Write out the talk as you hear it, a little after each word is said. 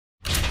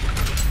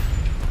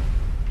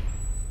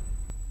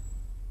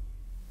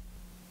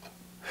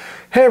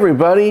Hey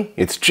everybody,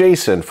 it's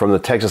Jason from the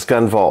Texas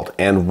Gun Vault,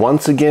 and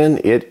once again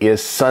it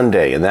is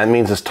Sunday, and that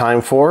means it's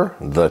time for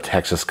the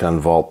Texas Gun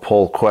Vault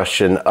Poll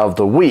Question of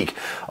the Week,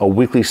 a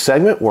weekly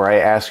segment where I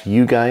ask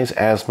you guys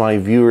as my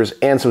viewers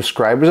and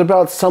subscribers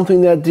about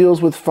something that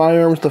deals with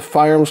firearms, the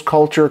firearms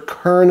culture,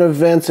 current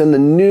events in the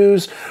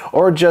news,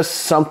 or just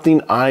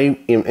something I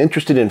am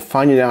interested in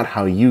finding out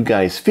how you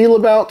guys feel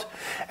about.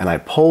 And I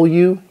poll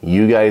you,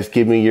 you guys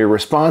give me your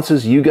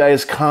responses, you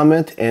guys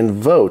comment and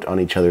vote on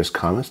each other's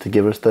comments to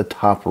give us the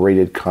top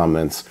rated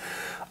comments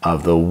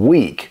of the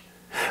week.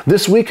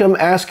 This week I'm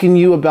asking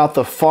you about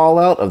the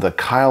fallout of the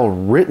Kyle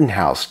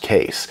Rittenhouse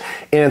case.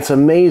 And it's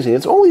amazing.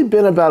 It's only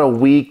been about a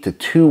week to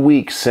 2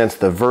 weeks since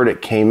the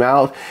verdict came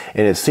out,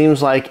 and it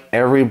seems like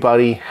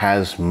everybody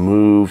has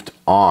moved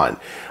on.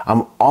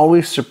 I'm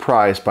always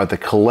surprised by the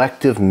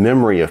collective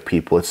memory of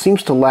people. It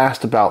seems to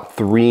last about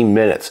 3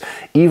 minutes,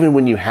 even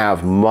when you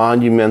have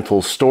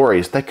monumental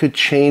stories that could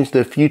change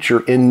the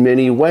future in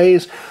many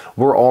ways.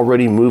 We're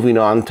already moving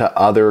on to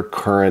other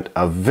current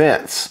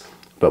events.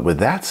 But with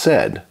that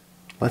said,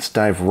 let's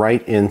dive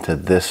right into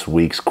this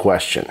week's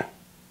question.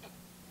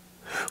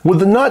 With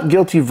the not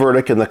guilty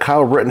verdict in the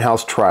Kyle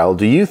Rittenhouse trial,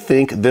 do you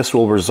think this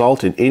will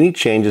result in any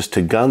changes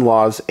to gun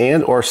laws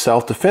and or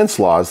self-defense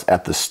laws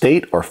at the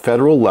state or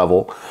federal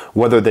level,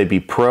 whether they be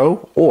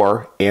pro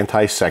or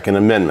anti-Second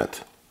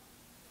Amendment?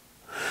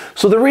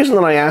 So the reason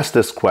that I asked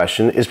this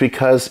question is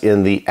because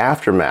in the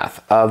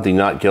aftermath of the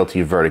not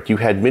guilty verdict, you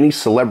had many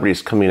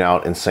celebrities coming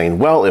out and saying,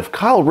 well, if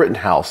Kyle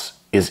Rittenhouse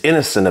is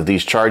innocent of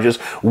these charges,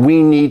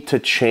 we need to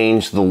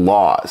change the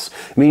laws.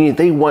 Meaning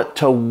they want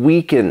to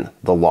weaken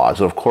the laws.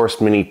 And of course,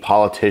 many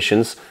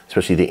politicians,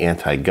 especially the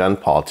anti-gun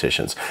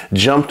politicians,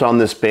 jumped on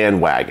this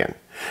bandwagon.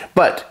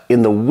 But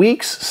in the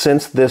weeks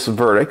since this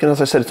verdict, and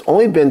as I said, it's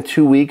only been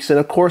 2 weeks, and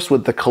of course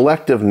with the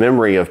collective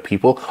memory of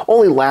people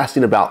only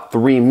lasting about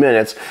 3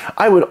 minutes,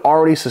 I would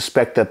already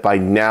suspect that by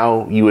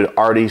now you would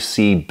already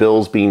see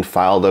bills being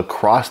filed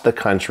across the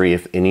country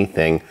if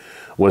anything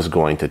was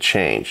going to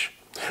change.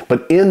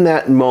 But in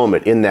that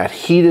moment, in that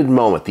heated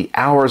moment, the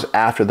hours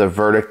after the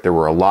verdict, there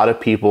were a lot of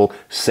people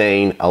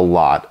saying a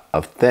lot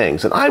of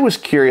things. And I was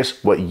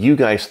curious what you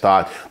guys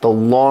thought the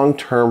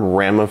long-term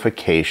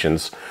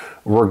ramifications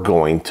were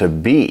going to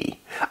be.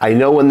 I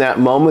know in that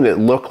moment it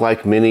looked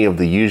like many of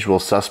the usual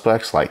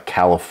suspects like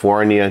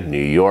California,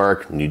 New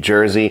York, New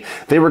Jersey,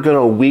 they were going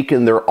to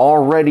weaken their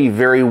already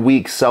very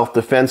weak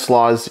self-defense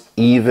laws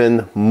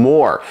even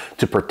more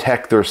to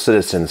protect their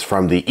citizens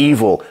from the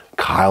evil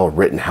Kyle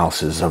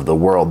Rittenhouses of the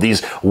world,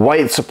 these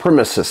white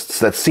supremacists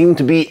that seem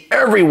to be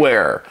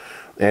everywhere.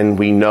 And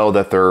we know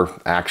that they're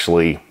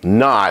actually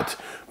not,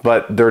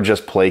 but they're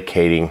just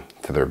placating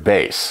to their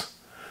base.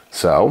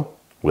 So,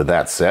 with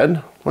that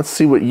said, let's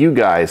see what you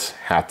guys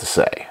have to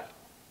say.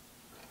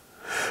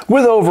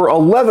 With over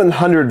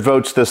 1,100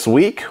 votes this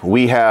week,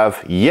 we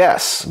have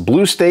yes,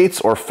 blue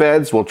states or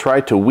feds will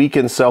try to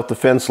weaken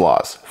self-defense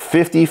laws,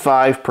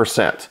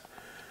 55%.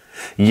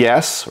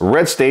 Yes,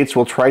 red states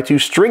will try to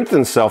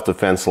strengthen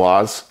self-defense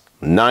laws,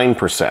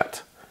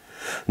 9%.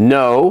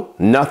 No,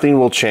 nothing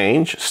will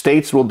change.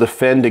 States will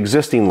defend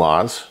existing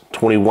laws,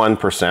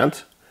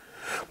 21%.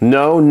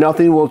 No,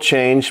 nothing will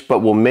change, but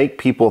will make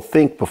people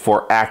think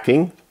before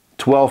acting,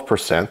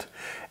 12%.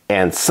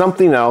 And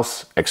something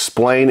else,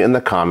 explain in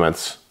the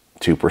comments,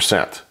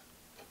 2%.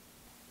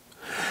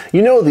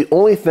 You know, the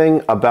only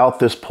thing about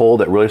this poll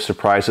that really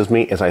surprises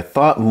me is I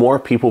thought more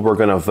people were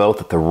going to vote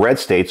that the red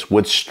states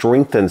would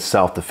strengthen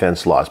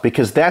self-defense laws,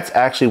 because that's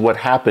actually what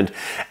happened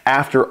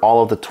after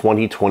all of the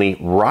 2020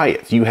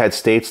 riots. You had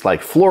states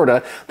like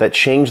Florida that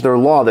changed their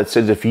law that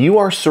says if you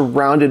are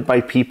surrounded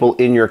by people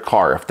in your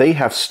car, if they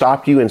have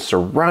stopped you and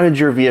surrounded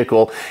your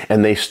vehicle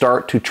and they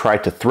start to try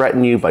to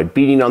threaten you by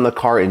beating on the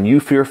car and you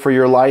fear for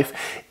your life,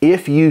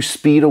 if you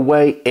speed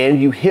away and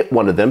you hit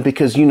one of them,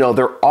 because you know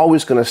they're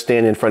always going to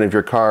stand in front of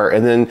your car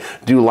and then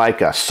do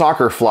like a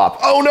soccer flop,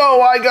 oh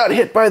no, I got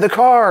hit by the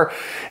car,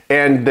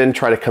 and then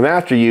try to come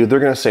after you, they're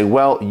going to say,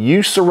 well,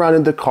 you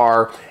surrounded the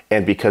car,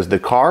 and because the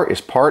car is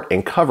part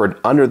and covered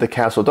under the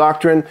Castle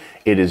Doctrine,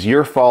 it is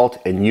your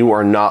fault and you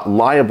are not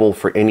liable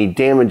for any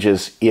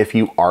damages if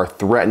you are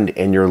threatened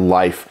and your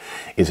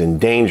life is in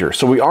danger.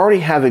 So we already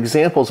have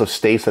examples of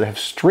states that have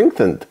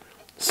strengthened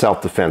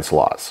self-defense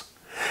laws.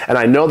 And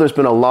I know there's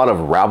been a lot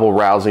of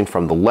rabble-rousing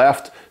from the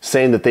left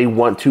saying that they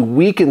want to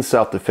weaken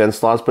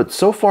self-defense laws, but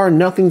so far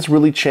nothing's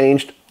really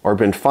changed or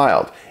been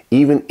filed,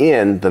 even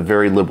in the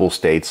very liberal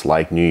states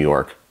like New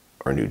York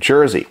or New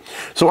Jersey.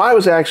 So I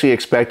was actually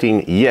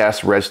expecting,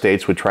 yes, red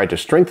states would try to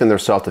strengthen their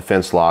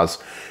self-defense laws,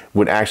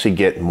 would actually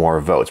get more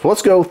votes. But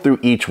let's go through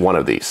each one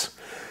of these.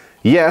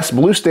 Yes,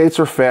 blue states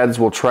or feds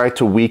will try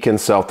to weaken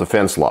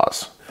self-defense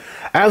laws.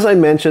 As I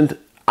mentioned,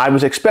 I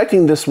was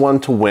expecting this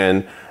one to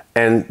win,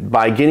 and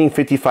by getting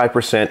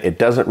 55%, it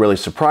doesn't really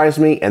surprise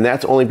me, and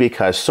that's only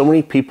because so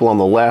many people on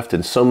the left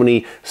and so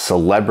many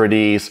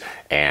celebrities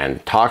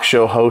and talk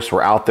show hosts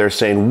were out there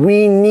saying,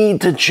 we need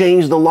to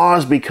change the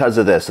laws because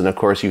of this. And of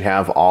course, you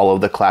have all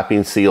of the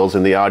clapping seals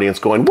in the audience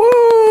going,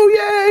 woo,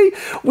 yeah! way!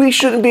 We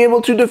shouldn't be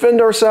able to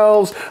defend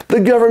ourselves. The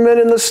government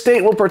and the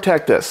state will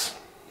protect us.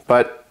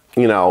 But,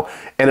 you know,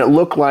 and it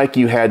looked like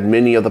you had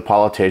many of the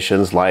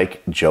politicians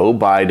like Joe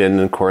Biden,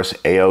 and of course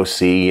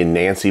AOC and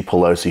Nancy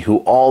Pelosi, who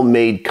all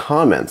made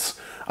comments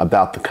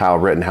about the Kyle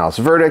Rittenhouse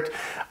verdict.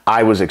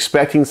 I was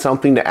expecting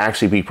something to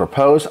actually be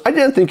proposed. I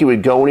didn't think it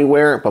would go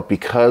anywhere, but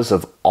because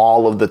of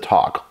all of the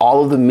talk,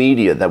 all of the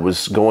media that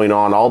was going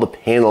on, all the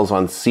panels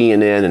on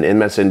CNN and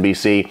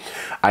MSNBC,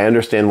 I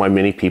understand why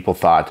many people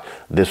thought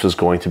this was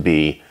going to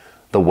be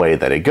the way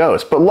that it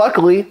goes. But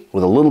luckily,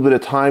 with a little bit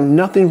of time,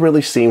 nothing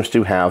really seems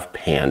to have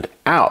panned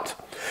out.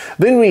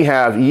 Then we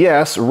have,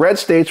 yes, red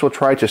states will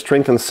try to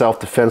strengthen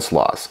self-defense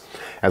laws.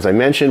 As I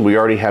mentioned, we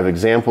already have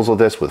examples of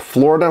this with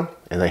Florida,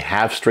 and they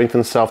have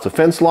strengthened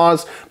self-defense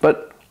laws,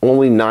 but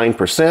only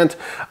 9%.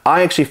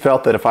 I actually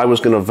felt that if I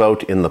was going to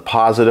vote in the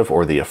positive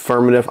or the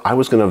affirmative, I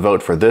was going to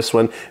vote for this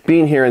one.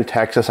 Being here in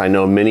Texas, I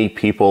know many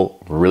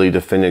people really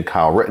defended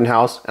Kyle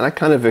Rittenhouse, and I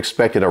kind of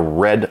expected a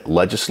red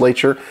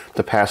legislature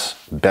to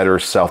pass better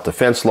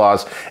self-defense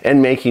laws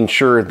and making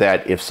sure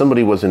that if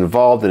somebody was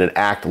involved in an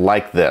act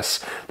like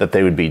this, that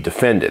they would be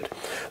defended.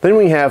 Then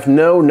we have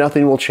no,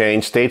 nothing will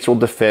change. States will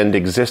defend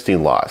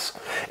existing laws.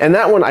 And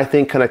that one I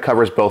think kind of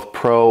covers both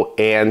pro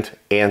and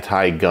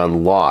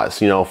anti-gun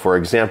laws. You know, for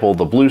example,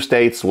 the blue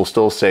states will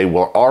still say,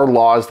 well, our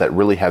laws that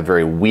really have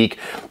very weak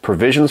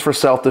provisions for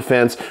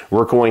self-defense,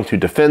 we're going to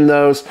defend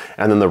those,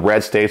 and then the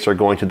red states are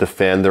going to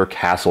defend their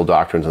castle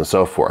doctrines and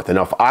so forth. And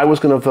if I was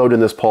going to vote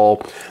in this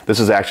poll, this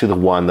is actually the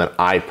one that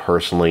I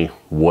personally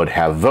would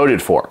have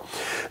voted for.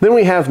 Then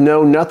we have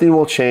no, nothing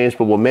will change,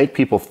 but will make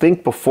people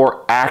think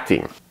before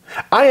acting.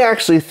 I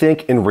actually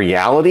think in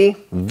reality,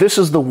 this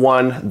is the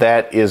one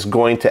that is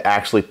going to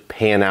actually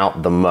pan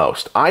out the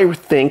most. I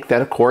think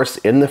that, of course,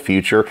 in the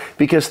future,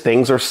 because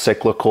things are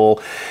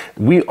cyclical,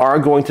 we are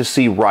going to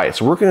see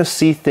riots. We're going to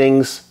see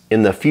things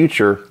in the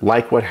future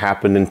like what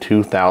happened in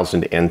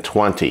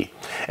 2020.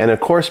 And of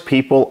course,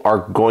 people are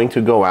going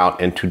to go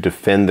out and to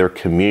defend their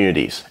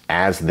communities,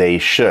 as they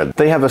should.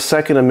 They have a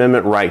Second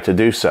Amendment right to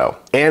do so.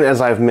 And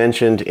as I've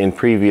mentioned in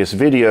previous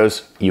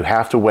videos, you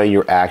have to weigh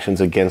your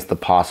actions against the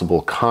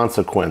possible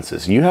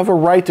consequences. You have a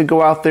right to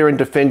go out there and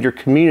defend your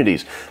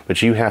communities,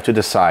 but you have to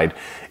decide,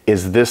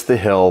 is this the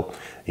hill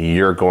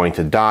you're going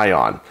to die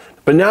on?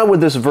 But now with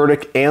this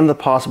verdict and the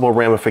possible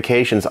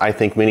ramifications, I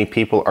think many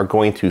people are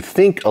going to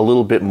think a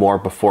little bit more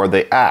before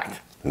they act.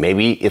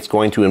 Maybe it's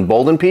going to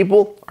embolden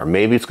people, or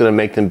maybe it's going to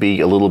make them be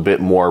a little bit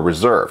more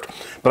reserved.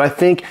 But I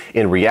think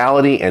in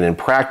reality and in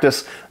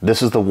practice,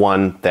 this is the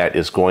one that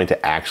is going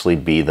to actually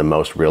be the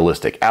most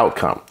realistic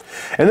outcome.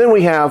 And then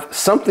we have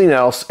something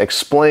else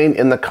explained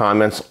in the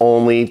comments,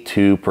 only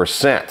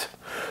 2%.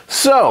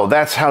 So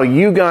that's how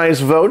you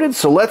guys voted.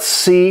 So let's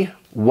see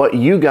what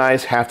you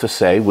guys have to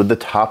say with the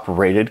top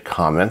rated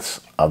comments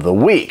of the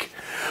week.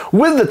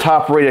 With the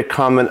top rated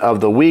comment of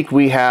the week,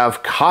 we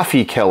have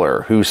Coffee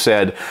Killer, who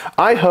said,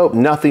 I hope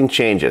nothing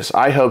changes.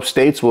 I hope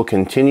states will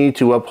continue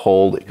to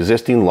uphold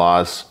existing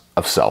laws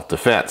of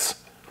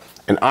self-defense.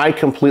 And I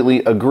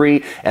completely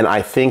agree, and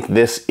I think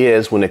this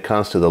is, when it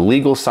comes to the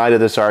legal side of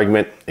this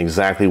argument,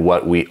 exactly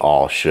what we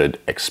all should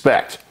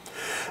expect.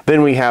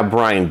 Then we have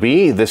Brian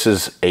B. This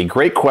is a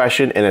great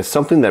question, and it's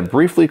something that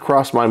briefly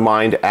crossed my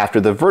mind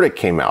after the verdict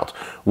came out.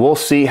 We'll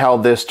see how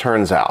this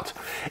turns out.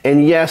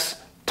 And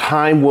yes,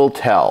 time will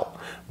tell,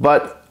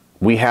 but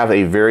we have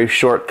a very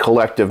short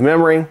collective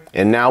memory,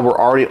 and now we're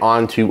already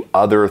on to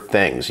other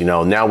things. You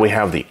know, now we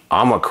have the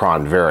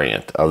Omicron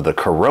variant of the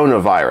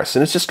coronavirus,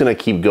 and it's just going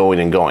to keep going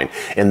and going.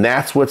 And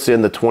that's what's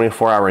in the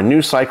 24-hour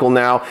news cycle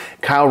now.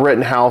 Kyle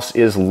Rittenhouse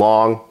is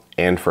long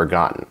and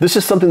forgotten. This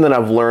is something that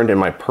I've learned in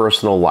my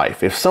personal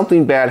life. If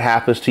something bad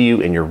happens to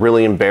you and you're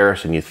really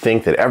embarrassed and you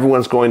think that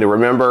everyone's going to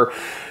remember,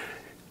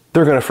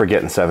 they're going to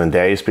forget in 7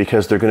 days,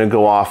 because they're going to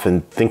go off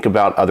and think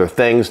about other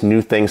things.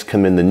 New things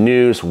come in the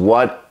news,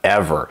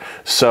 whatever.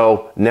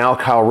 So now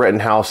Kyle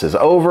Rittenhouse is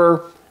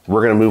over.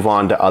 We're going to move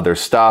on to other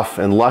stuff.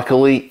 And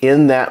luckily,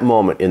 in that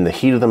moment, in the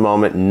heat of the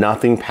moment,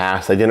 nothing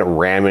passed. They didn't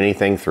ram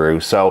anything through.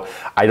 So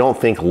I don't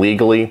think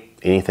legally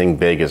anything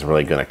big is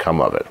really going to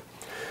come of it.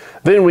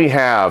 Then we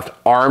have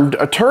armed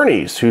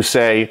attorneys who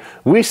say,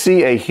 we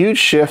see a huge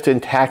shift in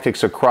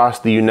tactics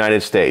across the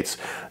United States,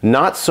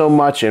 not so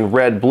much in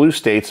red-blue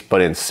states, but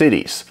in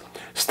cities.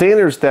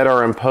 Standards that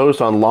are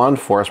imposed on law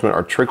enforcement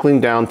are trickling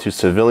down to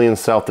civilian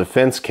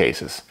self-defense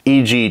cases,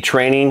 e.g.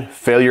 training,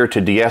 failure to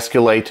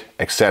de-escalate,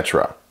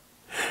 etc.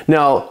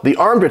 Now, the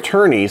armed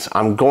attorneys,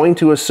 I'm going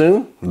to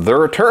assume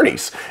they're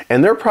attorneys,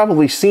 and they're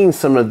probably seeing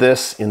some of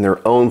this in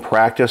their own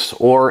practice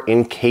or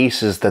in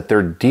cases that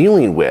they're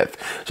dealing with.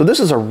 So this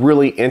is a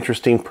really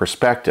interesting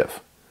perspective.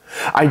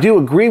 I do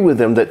agree with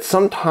them that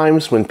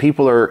sometimes when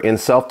people are in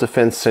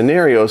self-defense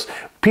scenarios,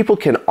 people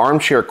can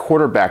armchair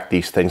quarterback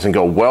these things and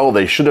go, well,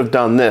 they should have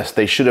done this,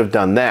 they should have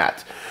done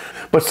that.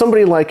 But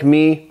somebody like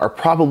me, or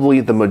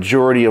probably the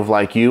majority of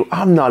like you,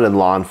 I'm not in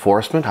law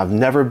enforcement. I've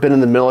never been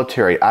in the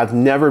military. I've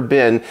never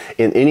been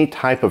in any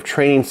type of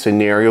training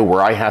scenario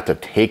where I have to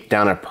take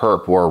down a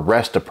perp or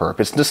arrest a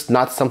perp. It's just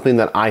not something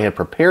that I have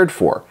prepared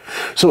for.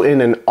 So in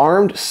an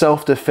armed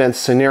self-defense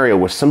scenario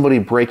with somebody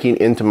breaking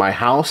into my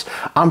house,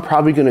 I'm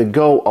probably going to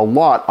go a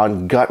lot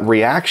on gut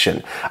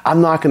reaction.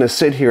 I'm not going to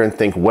sit here and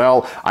think,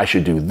 well, I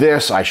should do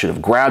this. I should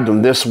have grabbed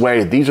them this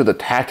way. These are the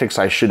tactics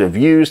I should have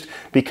used,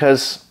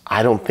 because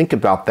I don't think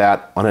about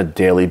that on a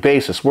daily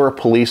basis, where a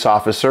police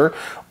officer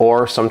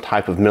or some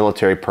type of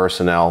military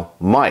personnel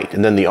might.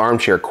 And then the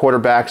armchair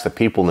quarterbacks, the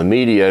people in the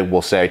media,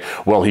 will say,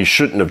 well, he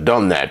shouldn't have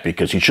done that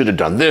because he should have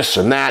done this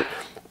and that.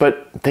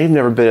 But they've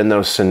never been in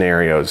those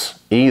scenarios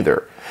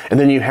either. And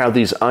then you have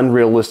these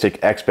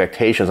unrealistic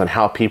expectations on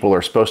how people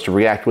are supposed to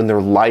react when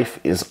their life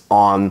is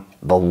on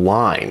the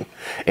line.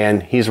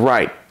 And he's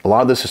right. A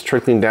lot of this is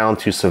trickling down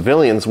to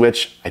civilians,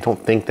 which I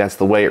don't think that's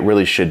the way it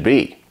really should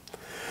be.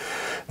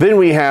 Then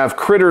we have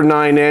Critter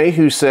 9A,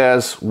 who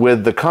says,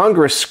 with the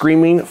Congress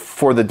screaming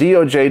for the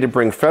DOJ to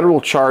bring federal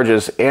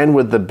charges, and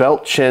with the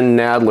belt-chin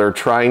Nadler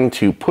trying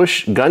to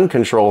push gun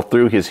control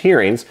through his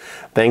hearings,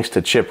 thanks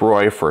to Chip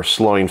Roy for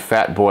slowing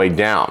Fat Boy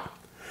down.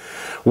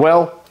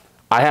 Well,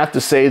 I have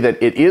to say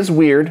that it is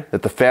weird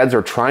that the feds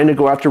are trying to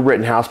go after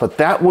Rittenhouse, but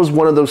that was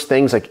one of those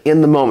things, like,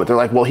 in the moment. They're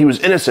like, well, he was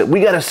innocent. We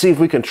got to see if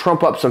we can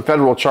trump up some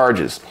federal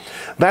charges.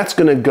 That's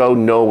going to go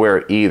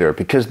nowhere either,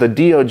 because the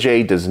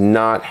DOJ does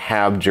not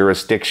have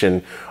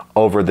jurisdiction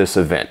over this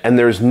event. And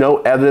there's no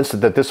evidence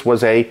that this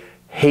was a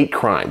hate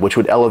crime, which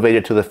would elevate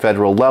it to the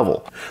federal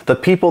level. The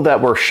people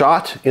that were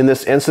shot in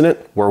this incident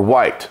were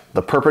white.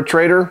 The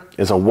perpetrator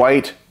is a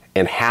white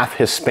and half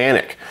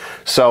Hispanic.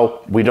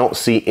 So we don't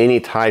see any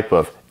type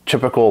of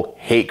typical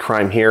hate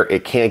crime here.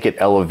 It can't get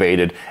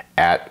elevated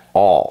at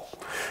all.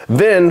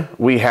 Then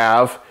we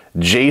have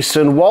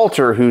Jason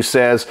Walter, who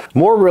says,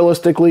 more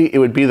realistically, it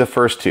would be the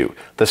first two.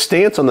 The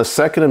stance on the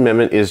Second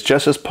Amendment is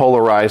just as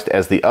polarized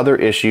as the other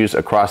issues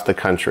across the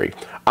country.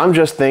 I'm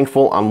just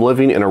thankful I'm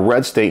living in a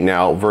red state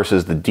now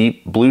versus the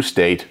deep blue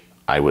state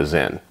I was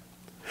in.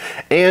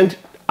 And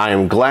I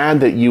am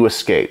glad that you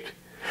escaped.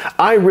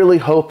 I really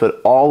hope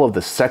that all of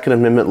the Second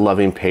Amendment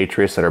loving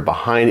patriots that are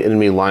behind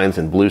enemy lines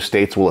in blue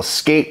states will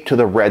escape to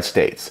the red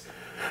states.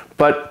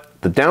 But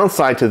the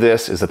downside to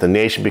this is that the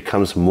nation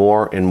becomes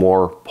more and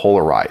more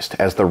polarized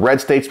as the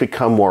red states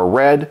become more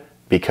red,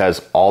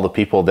 because all the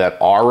people that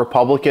are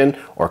Republican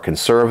or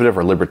conservative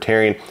or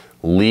libertarian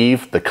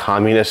leave the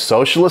communist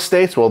socialist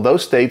states. Well,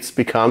 those states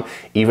become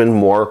even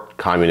more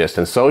communist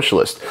and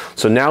socialist.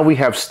 So now we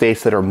have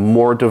states that are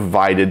more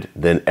divided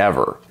than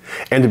ever.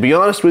 And to be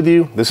honest with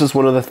you, this is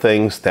one of the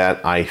things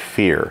that I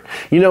fear.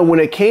 You know, when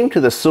it came to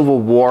the Civil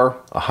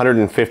War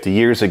 150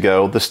 years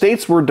ago, the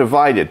states were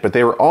divided, but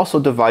they were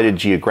also divided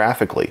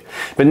geographically.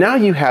 But now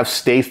you have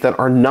states that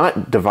are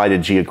not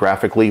divided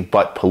geographically,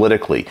 but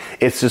politically.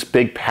 It's this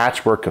big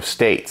patchwork of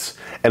states.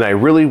 And I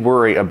really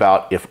worry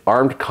about if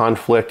armed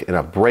conflict and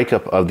a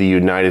breakup of the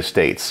United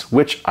States,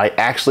 which I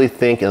actually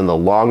think in the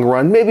long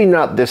run, maybe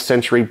not this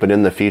century, but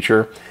in the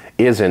future,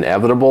 is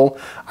inevitable.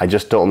 I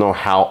just don't know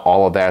how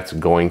all of that's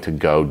going to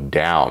go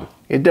down.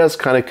 It does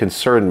kind of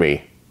concern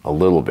me a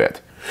little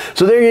bit.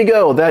 So there you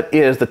go. That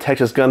is the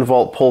Texas Gun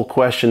Vault poll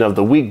question of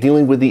the week,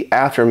 dealing with the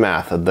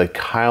aftermath of the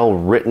Kyle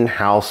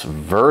Rittenhouse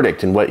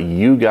verdict and what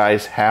you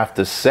guys have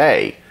to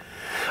say.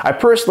 I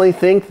personally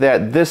think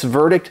that this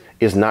verdict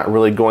is not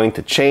really going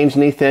to change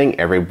anything.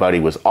 Everybody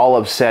was all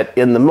upset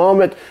in the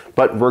moment,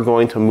 but we're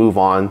going to move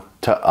on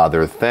to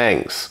other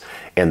things.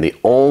 And the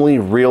only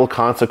real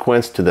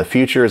consequence to the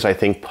future is, I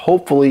think,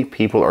 hopefully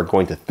people are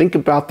going to think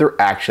about their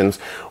actions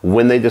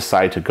when they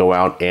decide to go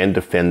out and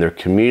defend their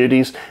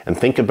communities, and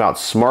think about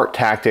smart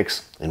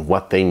tactics and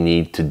what they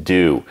need to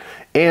do.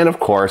 And of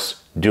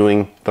course,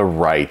 doing the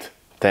right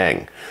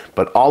thing.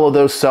 But all of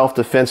those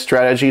self-defense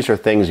strategies are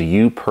things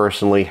you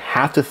personally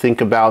have to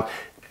think about,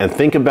 and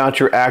think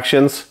about your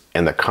actions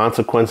and the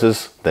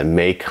consequences that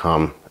may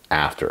come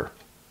after.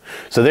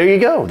 So there you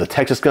go, the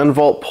Texas Gun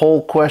Vault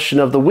poll question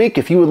of the week.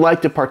 If you would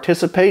like to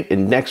participate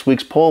in next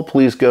week's poll,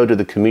 please go to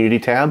the community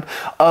tab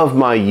of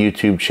my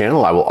YouTube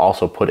channel. I will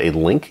also put a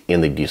link in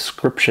the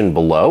description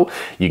below.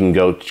 You can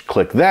go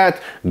click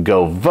that,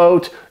 go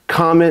vote,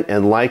 comment,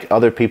 and like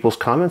other people's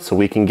comments so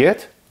we can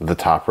get the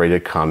top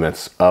rated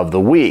comments of the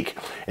week.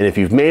 And if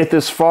you've made it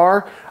this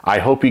far, I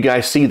hope you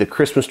guys see the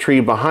Christmas tree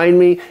behind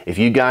me. If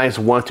you guys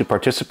want to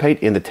participate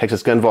in the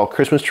Texas Gun Vault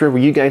Christmas tree,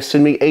 where you guys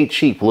send me a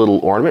cheap little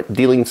ornament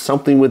dealing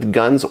something with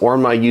guns or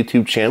my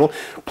YouTube channel,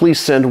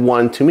 please send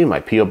one to me. My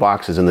P.O.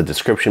 box is in the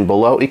description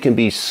below. It can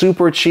be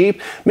super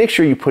cheap. Make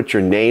sure you put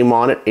your name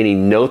on it, any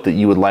note that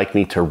you would like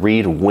me to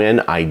read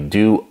when I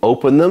do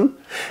open them,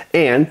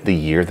 and the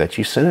year that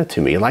you sent it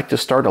to me. I like to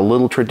start a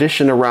little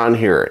tradition around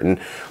here. And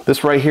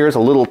this right here is a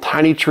little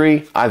tiny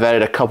tree. I've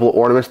added a couple of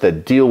ornaments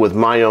that deal with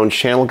my own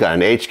channel. Got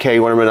an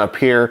HK ornament up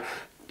here,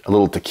 a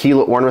little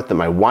tequila ornament that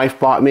my wife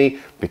bought me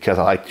because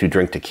I like to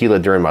drink tequila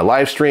during my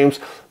live streams,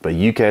 but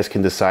you guys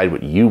can decide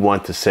what you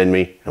want to send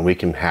me and we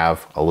can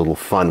have a little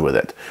fun with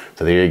it.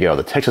 So there you go,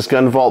 the Texas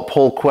Gun Vault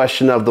poll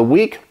question of the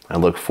week. I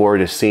look forward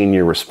to seeing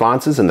your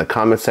responses in the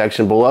comment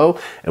section below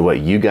and what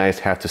you guys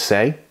have to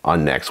say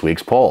on next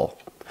week's poll.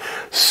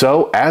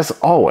 So as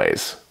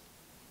always,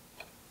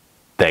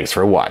 thanks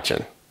for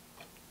watching.